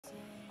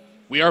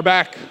We are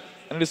back,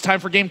 and it is time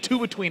for Game 2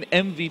 between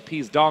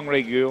MVP's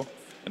DongRaeGu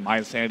and My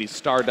Insanity's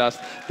Stardust.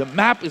 The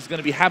map is going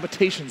to be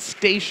Habitation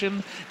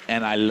Station,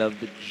 and I love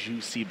the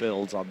juicy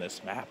builds on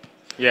this map.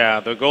 Yeah,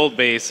 the gold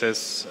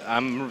bases.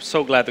 I'm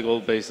so glad the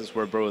gold bases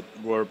were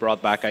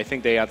brought back. I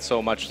think they add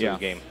so much to the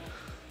game.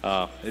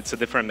 It's a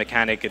different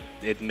mechanic.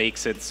 It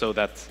makes it so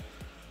that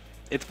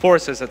it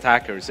forces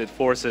attackers. It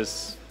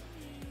forces,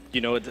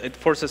 it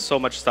forces so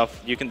much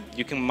stuff. You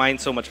can mine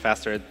so much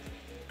faster. It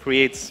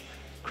creates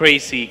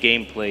crazy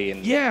gameplay.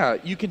 And yeah,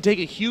 you can take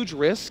a huge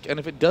risk, and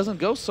if it doesn't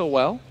go so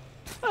well,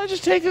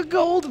 just take a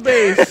gold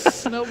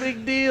base. No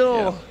big deal.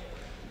 Yeah.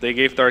 They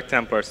gave Dark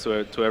Templars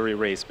to every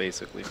race,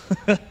 basically.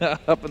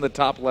 Up in the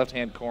top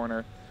left-hand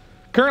corner.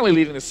 Currently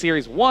leading the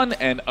series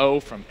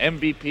 1-0 from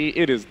MVP,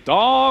 it is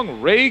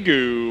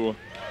DongRaeGu.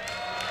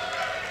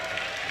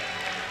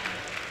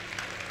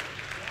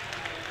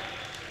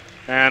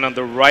 And on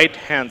the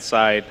right-hand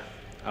side,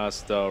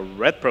 as the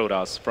red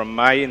Protoss from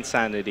My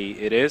Insanity,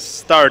 it is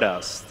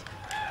Stardust.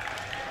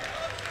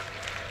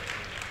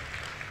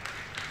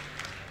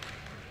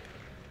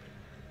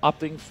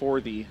 Opting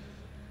for the,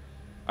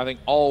 I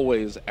think,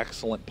 always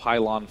excellent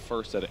pylon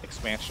first at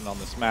expansion on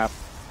this map.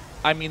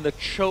 I mean, the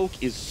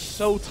choke is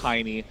so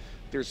tiny.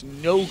 There's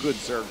no good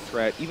Zerg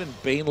threat. Even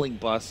Baneling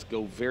busts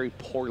go very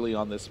poorly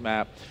on this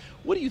map.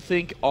 What do you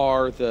think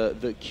are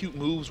the cute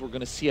moves we're going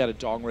to see out of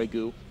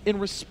DongRaeGu in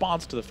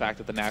response to the fact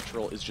that the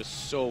natural is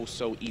just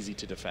so easy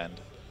to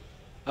defend?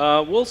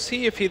 We'll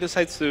see if he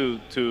decides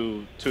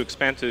to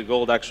expand to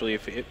gold, actually.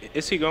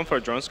 Is he going for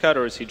a drone scout,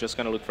 or is he just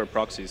going to look for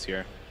proxies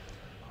here?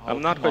 Oh,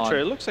 I'm not quite sure.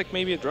 It looks like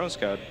maybe a drone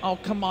scout. Oh,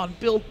 come on.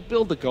 Build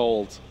the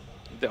gold.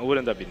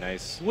 Wouldn't that be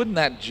nice? Wouldn't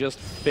that just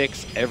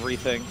fix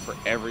everything for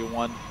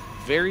everyone?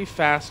 Very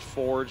fast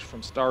forge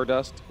from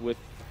Stardust with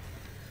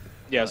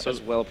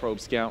as well probe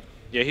scout.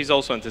 Yeah, he's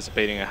also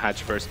anticipating a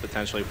hatch first,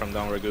 potentially, from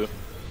DongRaeGu.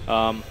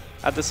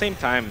 At the same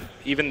time,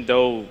 even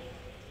though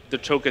the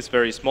choke is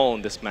very small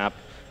in this map,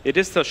 it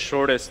is the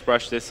shortest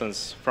rush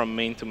distance from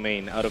main to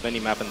main out of any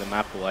map in the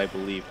map pool, I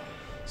believe.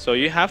 So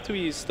you have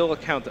to still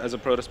account as a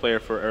Protoss player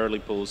for early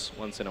pulls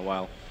once in a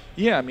while.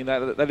 Yeah, I mean,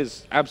 that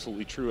is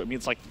absolutely true. I mean,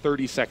 it's like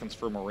 30 seconds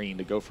for Marine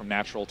to go from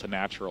natural to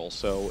natural.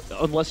 So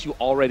unless you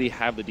already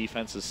have the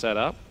defenses set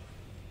up,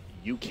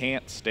 you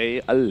can't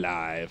stay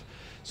alive.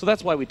 So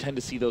that's why we tend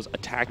to see those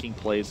attacking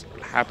plays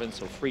happen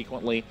so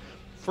frequently.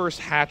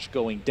 First hatch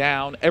going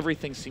down,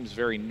 everything seems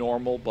very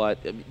normal, but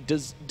I mean,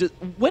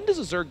 when does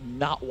a Zerg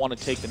not want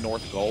to take the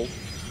north gold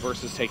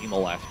versus taking the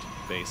left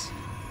base?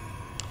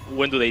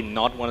 When do they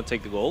not want to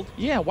take the gold?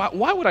 Yeah,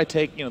 why would I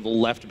take the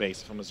left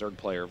base from a Zerg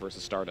player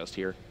versus Stardust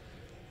here?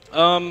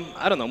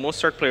 I don't know.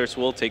 Most Zerg players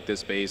will take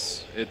this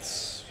base.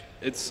 It's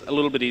a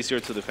little bit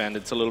easier to defend.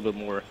 It's a little bit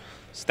more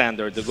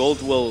standard. The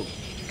gold will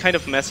kind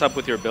of mess up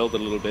with your build a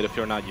little bit if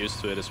you're not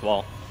used to it as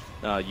well.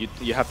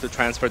 You have to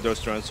transfer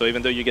those drones, so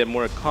even though you get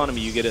more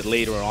economy, you get it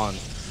later on.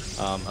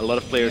 A lot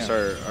of players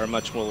are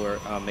much more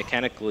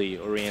mechanically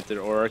oriented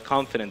or are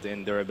confident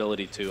in their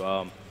ability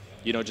to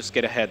just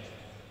get ahead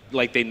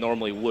like they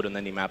normally would on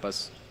any map,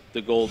 as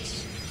the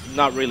gold's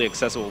not really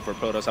accessible for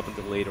Protoss up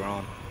until later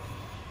on.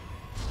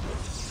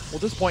 Well,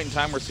 at this point in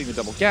time, we're seeing the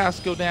double gas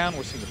go down,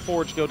 we're seeing the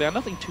forge go down,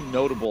 nothing too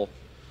notable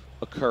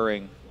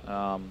occurring.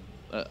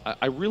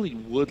 I really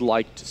would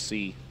like to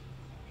see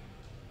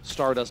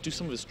Stardust do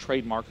some of his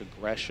trademark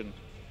aggression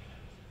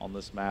on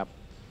this map.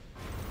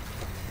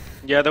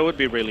 Yeah, that would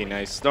be really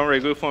nice.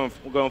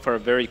 DongRaeGu going for a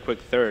very quick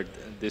third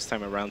this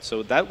time around,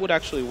 so that would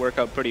actually work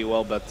out pretty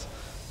well, but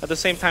at the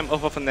same time,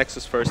 off of a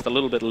Nexus first, a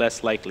little bit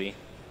less likely.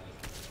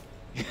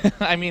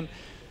 I mean,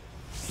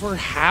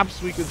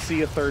 perhaps we could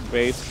see a third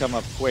base come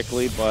up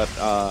quickly, but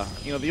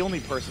the only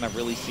person I've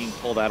really seen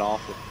pull that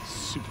off with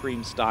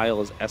supreme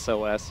style is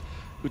SOS,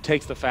 who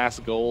takes the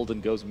fast gold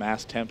and goes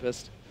Mass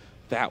Tempest.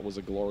 That was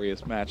a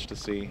glorious match to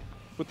see.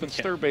 With the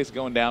third base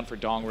going down for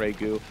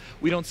DongRaeGu,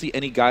 we don't see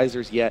any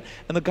geysers yet,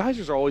 and the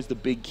geysers are always the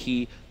big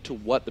key to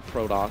what the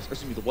Protoss, or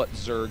excuse me, what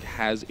Zerg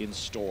has in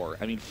store.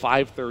 I mean,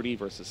 530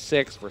 versus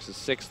 6 versus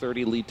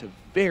 630 lead to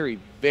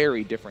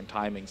very different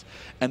timings,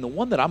 and the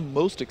one that I'm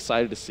most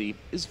excited to see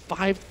is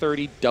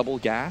 530 double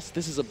gas.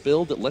 This is a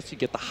build that lets you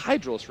get the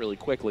Hydralisk really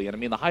quickly, and I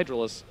mean, the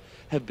Hydralisks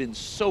have been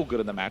so good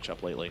in the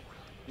matchup lately.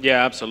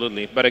 Yeah,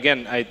 absolutely. But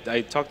again, I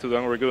talked to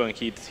DongRaeGu, and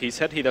he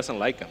said he doesn't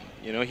like him.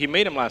 He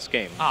made him last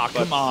game. Ah,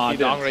 come on,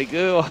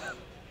 DongRaeGu.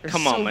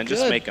 Come on, man,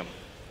 just make him.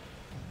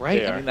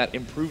 Right? I mean, that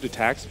improved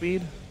attack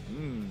speed.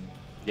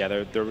 Yeah,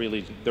 they're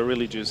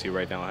really juicy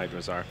right now.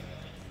 Hydras are,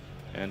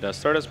 and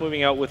Stardust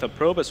moving out with a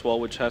probe as well,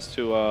 which has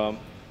to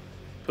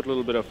put a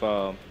little bit of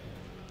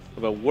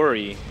a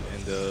worry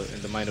in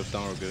the mind of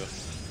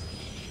DongRaeGu.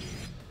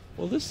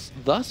 Well, this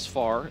thus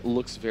far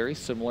looks very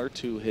similar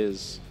to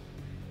his.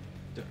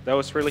 That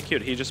was really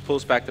cute. He just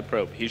pulls back the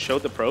probe. He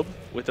showed the probe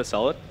with the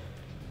Zealot,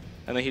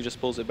 and then he just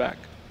pulls it back.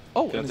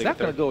 Oh, and is that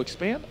going to go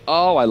expand?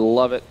 Oh, I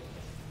love it.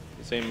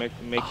 He's saying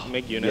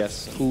make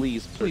units. Yes,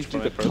 please do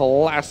the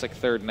classic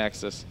third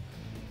Nexus.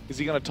 Is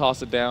he going to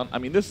toss it down? I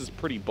mean, this is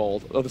pretty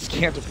bold. Oh, the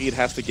Scantipede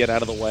has to get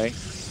out of the way.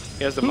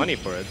 He has the money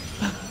for it.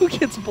 DongRaeGu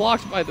gets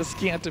blocked by the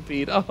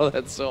Scantipede. Oh,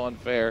 that's so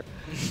unfair.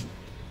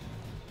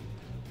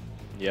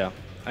 Yeah.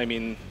 I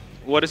mean,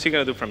 what is he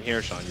going to do from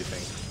here, Sean, you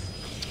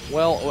think?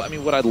 Well, I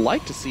mean, what I'd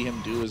like to see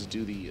him do is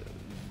do the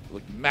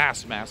like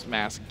mass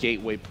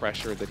gateway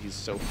pressure that he's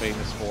so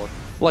famous for.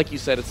 Like you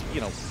said, it's,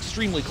 you know,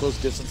 extremely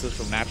close distances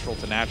from natural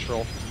to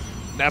natural.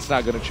 That's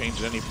not going to change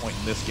at any point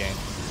in this game.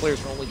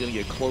 Players are only going to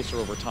get closer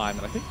over time,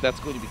 and I think that's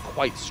going to be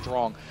quite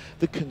strong.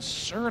 The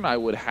concern I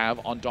would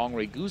have on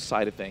DongRaeGu's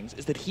side of things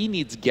is that he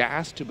needs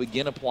gas to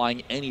begin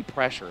applying any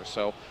pressure.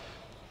 So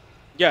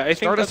yeah, I think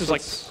Stardust is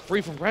like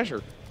free from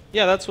pressure.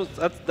 Yeah, that's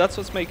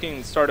what's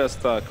making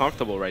Stardust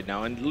comfortable right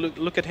now. And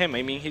look at him.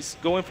 I mean, he's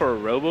going for a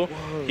robo.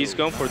 Whoa, he's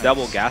going for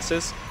double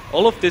gases.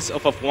 All of this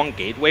off of one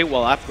gateway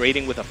while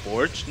upgrading with a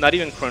forge. Not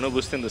even chrono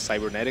boosting the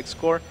cybernetics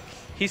core.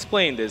 He's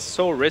playing this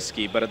so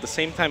risky, but at the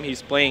same time,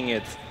 he's playing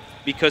it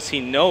because he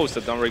knows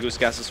that DongRaeGu's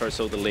gases are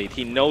so delayed.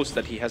 He knows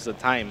that he has the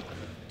time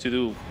to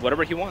do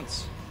whatever he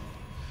wants.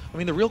 I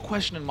mean, the real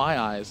question in my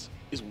eyes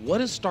is, what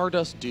does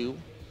Stardust do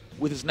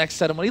with his next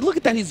set of money? Look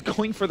at that. He's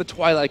going for the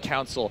Twilight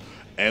Council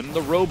and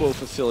the Robo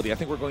Facility. I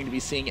think we're going to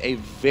be seeing a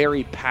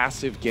very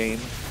passive game.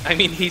 I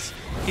mean, he's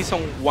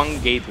on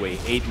one gateway,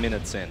 8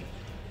 minutes in.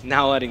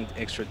 Now adding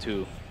extra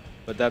 2.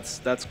 But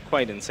that's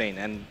quite insane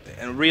and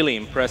really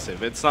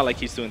impressive. It's not like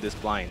he's doing this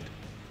blind.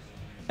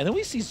 And then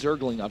we see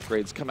Zergling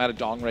upgrades come out of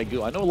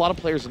DongRaeGu. I know a lot of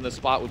players in this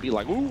spot would be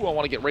like, ooh, I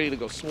want to get ready to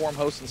go Swarm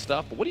Host and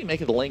stuff. But what do you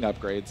make of the Ling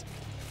upgrades?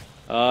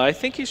 I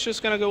think he's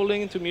just going to go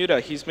Ling into Muta.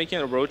 He's making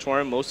a Roach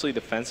Warren mostly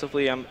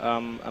defensively,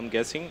 I'm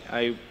guessing.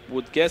 I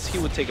would guess he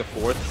would take a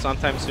 4th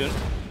sometime soon.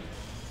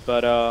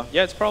 But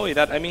yeah, it's probably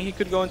that. I mean, he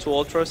could go into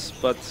Ultras,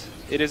 but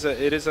it is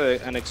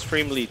an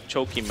extremely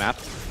choky map.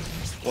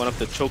 One of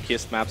the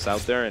chokiest maps out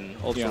there, and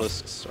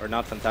Ultralisks are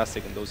not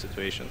fantastic in those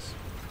situations.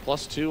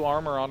 +2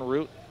 armor en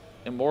route,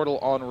 Immortal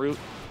en route.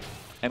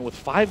 And with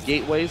 5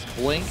 gateways,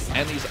 Blink,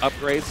 and these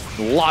upgrades,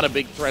 a lot of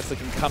big threats that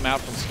can come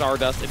out from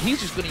Stardust. And he's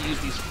just going to use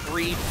these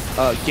free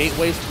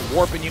gateways to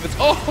warp in units.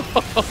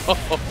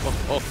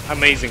 Oh!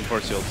 Amazing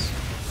force shields.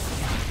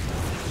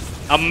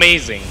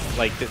 Amazing.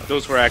 Like,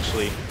 those were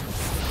actually...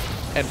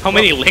 And how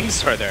many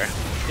links are there?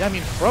 Yeah, I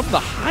mean, from the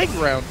high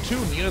ground, 2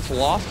 units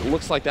lost. It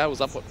looks like that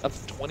was up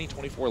to 20,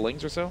 24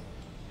 lings or so.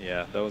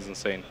 Yeah, that was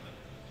insane.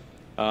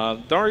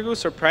 DongRaeGu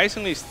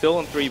surprisingly still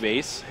on 3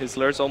 base. His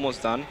lure's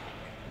almost done.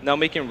 Now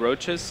making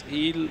roaches.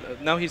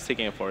 Now he's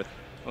taking a 4th.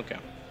 Okay.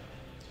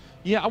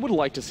 Yeah, I would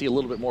like to see a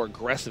little bit more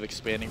aggressive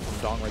expanding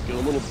from DongRaeGu, a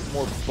little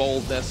more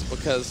boldness,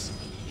 because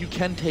you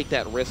can take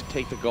that risk,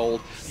 take the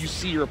gold. You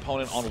see your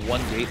opponent on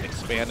 1 gate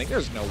expanding.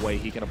 There's no way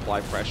he can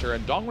apply pressure.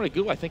 And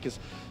DongRaeGu, I think, is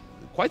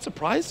quite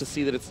surprised to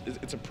see that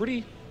it's a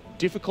pretty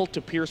difficult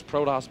to pierce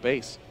Protoss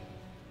base.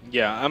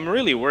 Yeah, I'm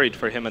really worried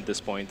for him at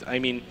this point. I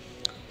mean,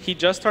 he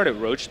just started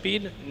Roach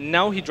Speed.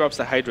 Now he drops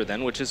the Hydra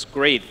then, which is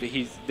great.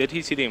 Did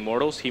he see the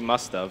Immortals? He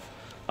must have.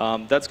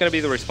 That's going to be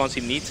the response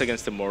he needs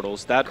against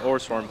Immortals, that or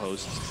Swarm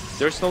Hosts.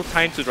 There's no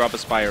time to drop a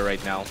Spire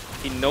right now.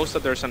 He knows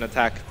that there's an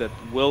attack that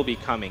will be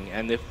coming,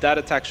 and if that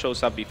attack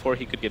shows up before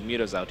he could get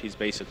Mutas out, he's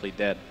basically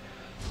dead.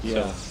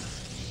 Yeah.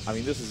 So. I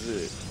mean, this is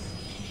it.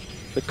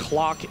 The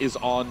clock is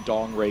on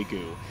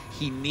DongRaeGu.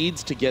 He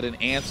needs to get an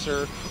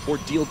answer or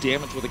deal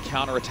damage with a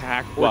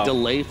counterattack or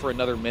delay for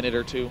another minute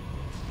or 2.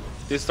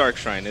 This Dark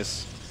Shrine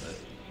is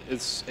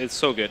it's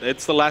so good.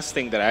 It's the last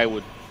thing that I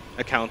would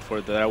account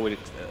for, that I would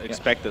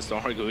expect as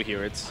DongRaeGu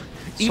here. It's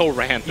so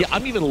random. Yeah,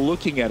 I'm even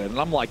looking at it and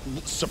I'm like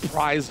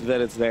surprised that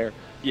it's there.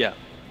 Yeah.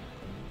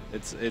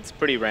 It's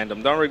pretty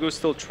random. DongRaeGu is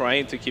still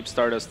trying to keep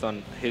Stardust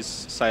on his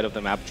side of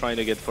the map, trying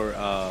to get for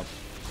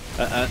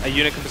a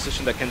unit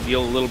composition that can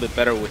deal a little bit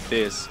better with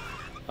this.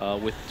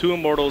 With 2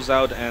 Immortals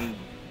out and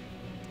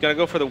gonna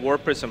go for the War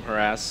Prism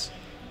harass.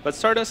 But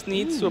Stardust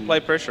needs to apply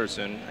pressure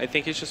soon. I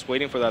think he's just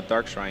waiting for that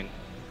Dark Shrine.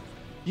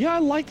 Yeah, I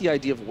like the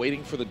idea of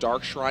waiting for the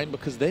Dark Shrine,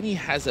 because then he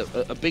has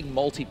a big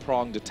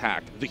multi-pronged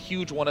attack. The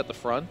huge one at the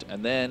front,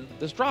 and then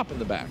this drop in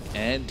the back,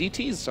 and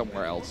DTs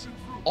somewhere else.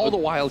 All the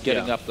while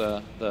getting up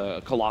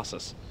the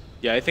Colossus.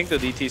 Yeah, I think the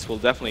DTs will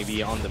definitely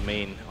be on the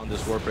main, on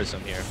this War Prism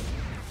here.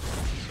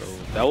 So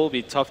that will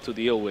be tough to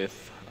deal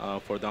with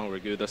for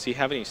DongRaeGu. Does he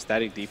have any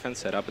static defense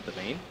set up at the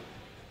main?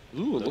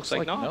 Ooh, it looks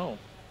like no.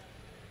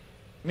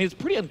 I mean, it's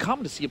pretty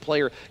uncommon to see a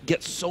player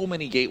get so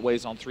many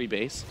gateways on 3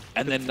 base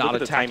and then not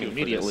attack you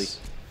immediately.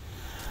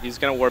 He's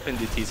going to warp in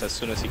DTs as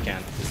soon as he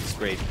can. This is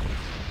great.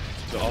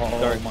 So,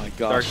 oh my gosh,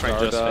 Dark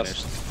Shrine just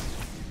finished.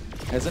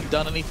 Hasn't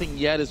done anything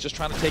yet, is just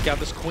trying to take out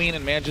this Queen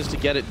and manages to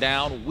get it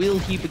down. Will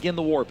he begin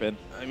the warp in?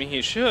 I mean,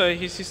 he should.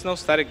 He sees no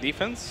static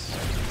defense.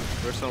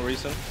 There's no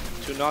reason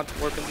to not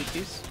warp in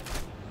DTs.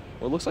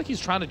 Well, it looks like he's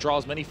trying to draw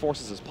as many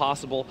forces as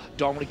possible.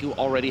 DongRaeGu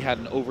already had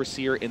an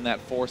Overseer in that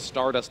force.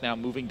 Stardust now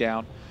moving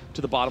down to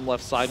the bottom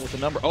left side with the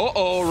number.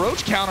 Uh-oh,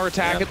 Roach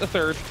counterattack at the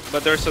 3rd.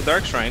 But there's a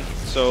Dark Shrine,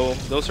 so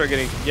those are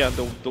getting,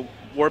 the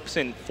warps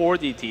in 4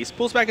 DTs.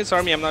 Pulls back his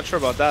army, I'm not sure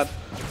about that.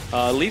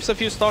 Leaves a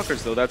few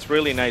Stalkers though, that's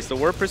really nice. The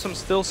Warp Prism's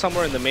still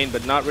somewhere in the main,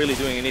 but not really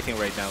doing anything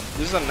right now.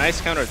 This is a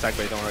nice counterattack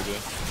by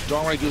DongRaeGu.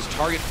 DongRaeGu's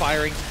target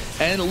firing,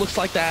 And it looks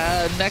like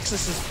the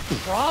Nexus is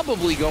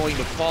probably going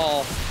to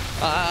fall.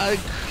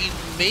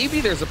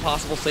 Maybe there's a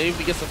possible save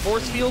against the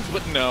force fields,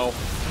 but no.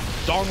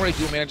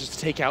 DongRaeGu manages to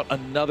take out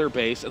another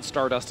base, and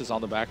Stardust is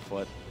on the back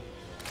foot.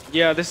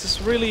 Yeah, this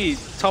is really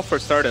tough for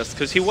Stardust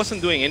because he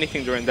wasn't doing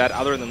anything during that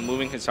other than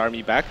moving his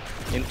army back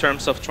in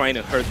terms of trying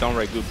to hurt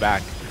DongRaeGu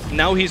back.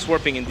 Now he's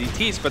warping in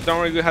DTs, but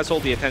DongRaeGu has all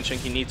the attention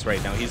he needs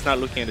right now. He's not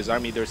looking at his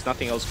army. There's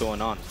nothing else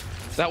going on.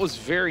 That was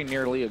very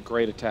nearly a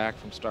great attack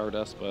from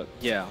Stardust, but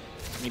yeah.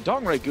 I mean,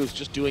 DongRaeGu is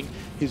just doing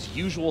his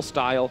usual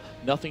style,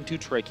 nothing too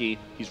tricky.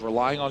 He's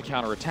relying on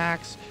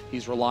counterattacks.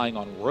 He's relying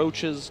on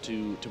roaches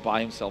to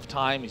buy himself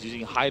time. He's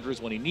using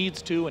hydras when he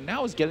needs to, and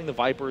now is getting the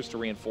Vipers to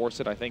reinforce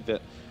it. I think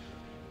that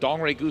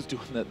DongRaeGu's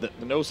doing the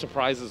no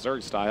surprises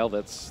Zerg style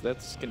that's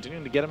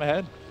continuing to get him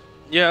ahead.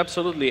 Yeah,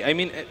 absolutely. I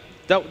mean,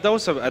 that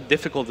was a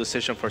difficult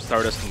decision for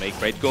Stardust to make,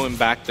 right? Going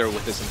back there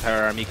with his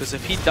entire army, because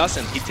if he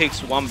doesn't, he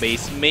takes one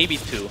base, maybe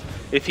two.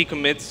 If he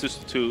commits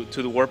to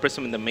the War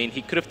Prism in the main,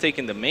 he could have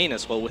taken the main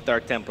as well with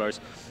Dark Templars,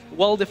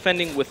 while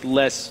defending with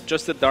less,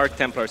 just the Dark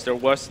Templars. There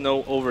was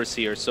no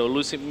Overseer, so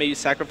losing, maybe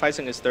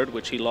sacrificing his third,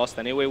 which he lost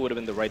anyway, would have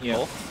been the right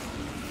call.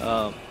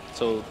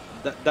 So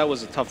that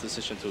was a tough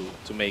decision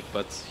to make,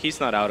 but he's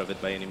not out of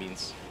it by any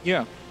means.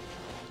 Yeah.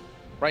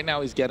 Right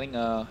now he's getting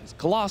his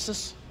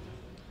Colossus,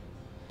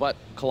 but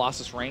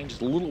Colossus range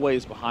is a little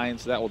ways behind,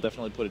 so that will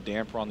definitely put a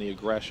damper on the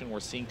aggression. We're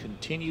seeing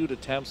continued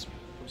attempts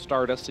from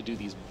Stardust to do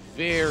these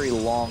very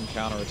long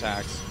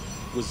counterattacks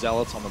with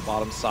Zealots on the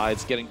bottom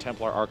sides, getting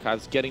Templar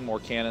Archives, getting more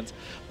cannons.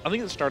 I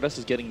think that Stardust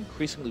is getting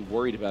increasingly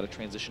worried about a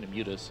transition to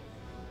Mutas.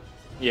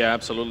 Yeah,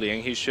 absolutely,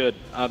 and he should.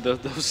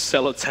 Those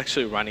Zealots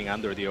actually running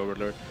under the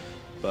Overlord.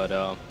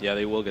 But yeah,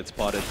 they will get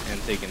spotted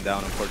and taken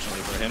down,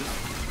 unfortunately for him.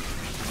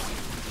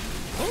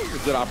 Well, it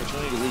was a good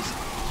opportunity to at least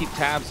keep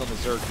tabs on the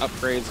Zerg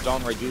upgrades.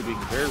 DongRaeGu being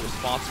very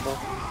responsible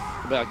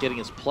about getting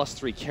his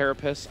 +3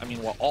 Carapace. I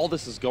mean, while all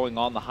this is going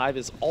on, the Hive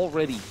is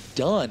already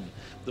done.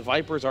 The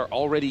Vipers are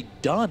already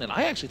done, and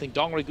I actually think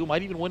DongRaeGu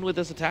might even win with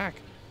this attack.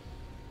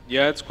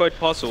 Yeah, it's quite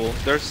possible.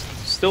 There's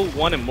still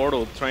one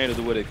Immortal trying to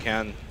do what it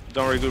can.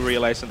 DongRaeGu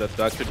realizing that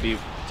that could be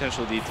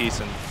potential DTs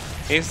and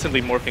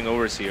instantly morphing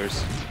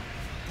Overseers.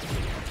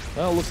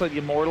 Well, it looks like the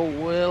Immortal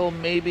will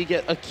maybe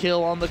get a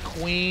kill on the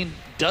Queen.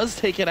 Does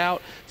take it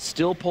out.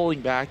 Still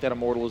pulling back. That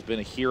Immortal has been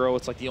a hero.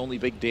 It's like the only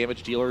big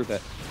damage dealer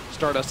that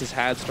Stardust has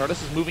had.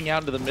 Stardust is moving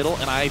out into the middle,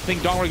 and I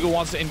think DongRaeGu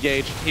wants to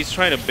engage. He's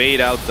trying to bait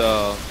out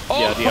the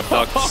the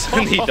abducts,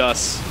 and he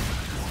does.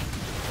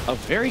 A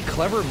very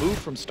clever move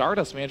from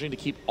Stardust, managing to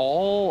keep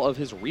all of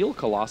his real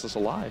Colossus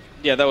alive.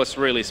 Yeah, that was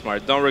really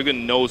smart.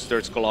 DongRaeGu knows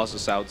there's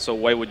Colossus out, so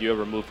why would you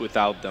ever move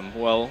without them?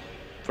 Well,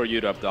 for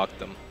you to abduct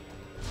them.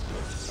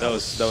 That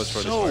was really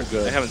smart.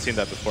 Good. I haven't seen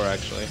that before,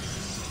 actually.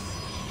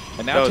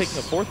 And now taking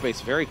the fourth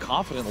base very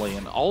confidently,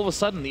 and all of a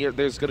sudden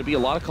there's going to be a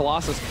lot of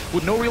Colossus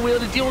with no real way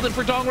to deal with it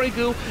for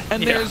DongRaeGu,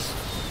 and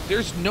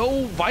there's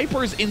no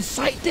Vipers in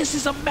sight. This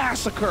is a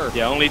massacre.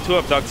 Yeah, only 2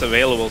 abducts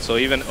available, so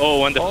even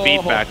and the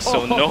feedback,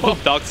 so no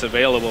abducts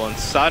available, and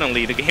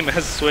suddenly the game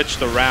has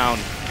switched around.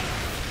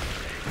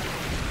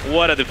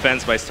 What a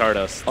defense by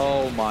Stardust.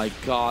 Oh my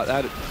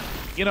god.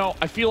 You know,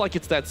 I feel like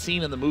it's that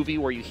scene in the movie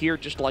where you hear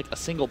just like a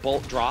single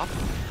bolt drop,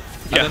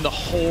 and then the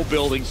whole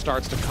building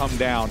starts to come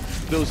down.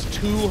 Those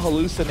 2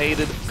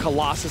 hallucinated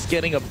Colossus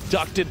getting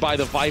abducted by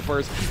the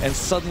Vipers, and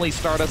suddenly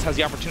Stardust has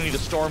the opportunity to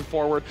storm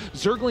forward.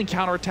 Zergling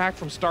counterattack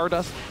from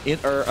Stardust,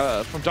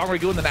 from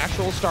DongRaeGu in the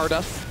natural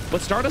Stardust,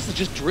 but Stardust is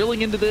just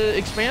drilling into the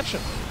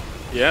expansion.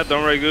 Yeah,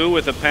 DongRaeGu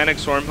with the Panic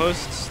Swarm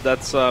Hosts.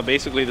 That's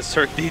basically the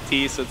Zerg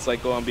DTs. It's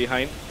like going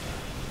behind.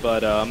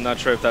 But I'm not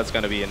sure if that's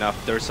going to be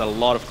enough. There's a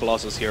lot of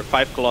Colossus here.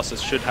 5 Colossus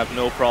should have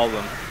no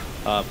problem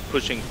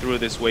pushing through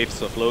this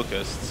waves of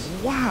Locusts.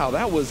 Wow,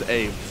 that was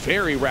a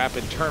very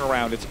rapid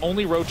turnaround. It's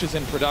only Roaches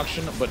in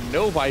production, but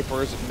no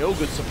Vipers, no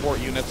good support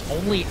units,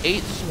 only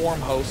 8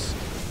 Swarm Hosts,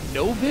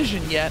 no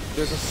vision yet.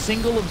 There's a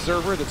single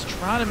Observer that's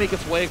trying to make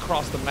its way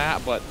across the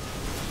map, but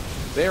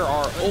there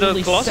are only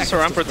The Colossus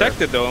are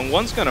unprotected though, and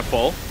one's going to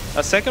fall.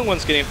 A second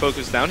one's getting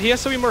focused down. He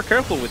has to be more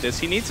careful with this.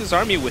 He needs his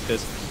army with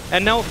this.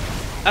 And now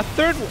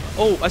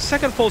a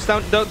second falls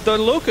down. The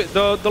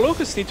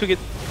Locusts need to get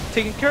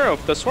taken care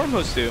of. The Swarm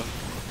Hosts do.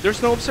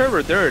 There's no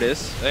Observer. There it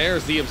is.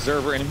 There's the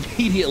Observer, and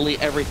immediately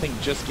everything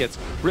just gets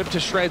ripped to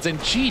shreds. And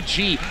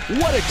GG,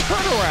 what a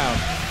turnaround!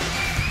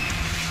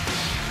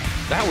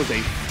 That was a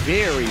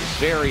very,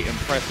 very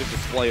impressive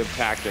display of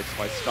tactics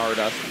by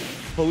Stardust.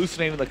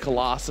 Hallucinating the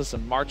Colossus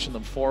and marching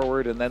them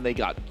forward, and then they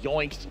got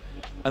yoinked.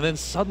 And then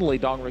suddenly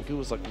DongRaeGu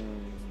was like,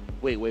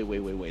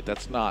 wait,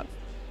 that's not...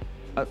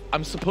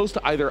 I'm supposed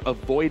to either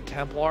avoid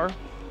Templar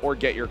or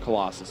get your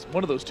Colossus.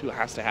 One of those two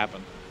has to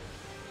happen.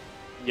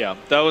 Yeah,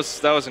 that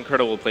was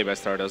incredible play by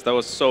Stardust. That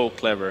was so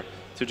clever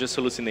to just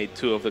hallucinate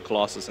 2 of the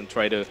Colossus and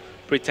try to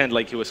pretend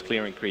like he was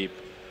clearing creep.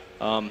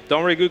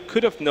 DongRaeGu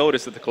could have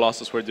noticed that the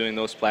Colossus were doing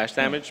no splash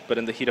damage, but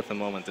in the heat of the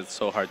moment, it's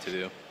so hard to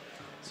do.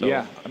 So,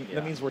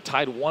 that means we're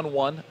tied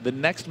 1-1. The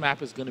next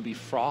map is going to be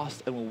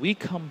Frost, and when we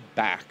come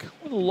back,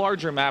 one of the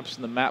larger maps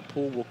in the map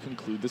pool will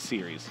conclude the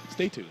series.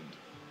 Stay tuned.